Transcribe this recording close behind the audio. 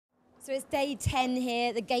So it's day 10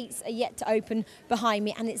 here, the gates are yet to open behind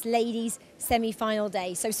me, and it's ladies' semi-final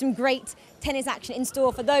day. So some great tennis action in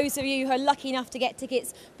store for those of you who are lucky enough to get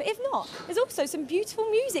tickets. But if not, there's also some beautiful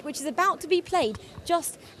music which is about to be played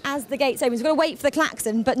just as the gates open. So we've got to wait for the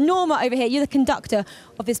klaxon. But Norma over here, you're the conductor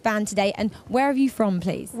of this band today, and where are you from,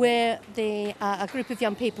 please? We're a group of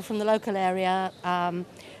young people from the local area.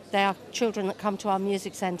 They are children that come to our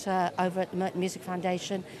music centre over at the Merton Music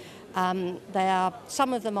Foundation.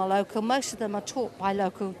 Some of them are local, most of them are taught by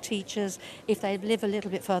local teachers. If they live a little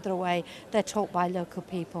bit further away, they're taught by local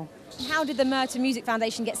people. How did the Merton Music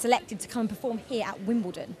Foundation get selected to come and perform here at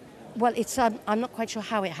Wimbledon? Well, I'm not quite sure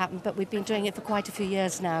how it happened, but we've been doing it for quite a few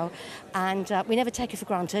years now, and we never take it for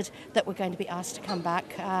granted that we're going to be asked to come back,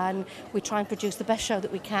 and we try and produce the best show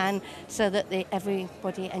that we can so that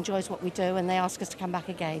everybody enjoys what we do and they ask us to come back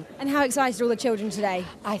again. And how excited are all the children today?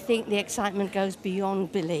 I think the excitement goes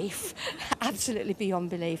beyond belief, absolutely beyond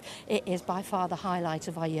belief. It is by far the highlight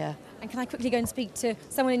of our year. And can I quickly go and speak to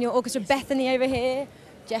someone in your orchestra, Bethany over here?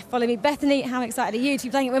 Jeff, follow me. Bethany, how excited are you to be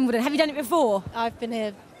playing at Wimbledon? Have you done it before? I've been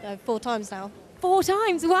here 4 times now. 4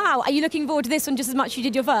 times? Wow. Are you looking forward to this one just as much as you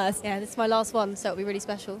did your first? Yeah, this is my last one, so it'll be really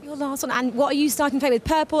special. Your last one. And what are you starting to play with?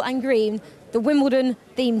 Purple and Green, the Wimbledon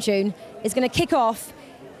theme tune, is going to kick off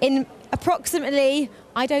in approximately,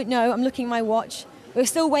 I don't know, I'm looking at my watch. We're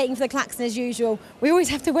still waiting for the klaxon as usual. We always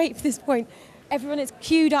have to wait for this point. Everyone is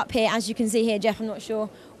queued up here, as you can see here. Jeff, I'm not sure,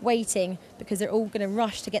 waiting because they're all going to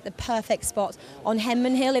rush to get the perfect spot on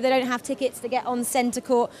Henman Hill if they don't have tickets to get on centre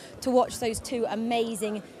court to watch those 2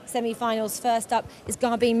 amazing semi-finals. First up is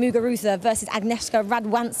Garbine Muguruza versus Agnieszka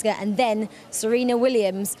Radwanska, and then Serena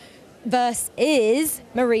Williams versus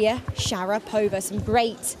Maria Sharapova. Some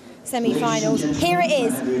great semi-finals. Here it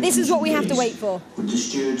is. This is what we have to wait for.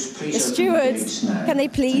 The stewards, can they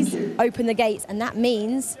please open the gates? And that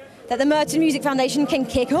means that the Merton Music Foundation can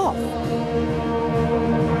kick off.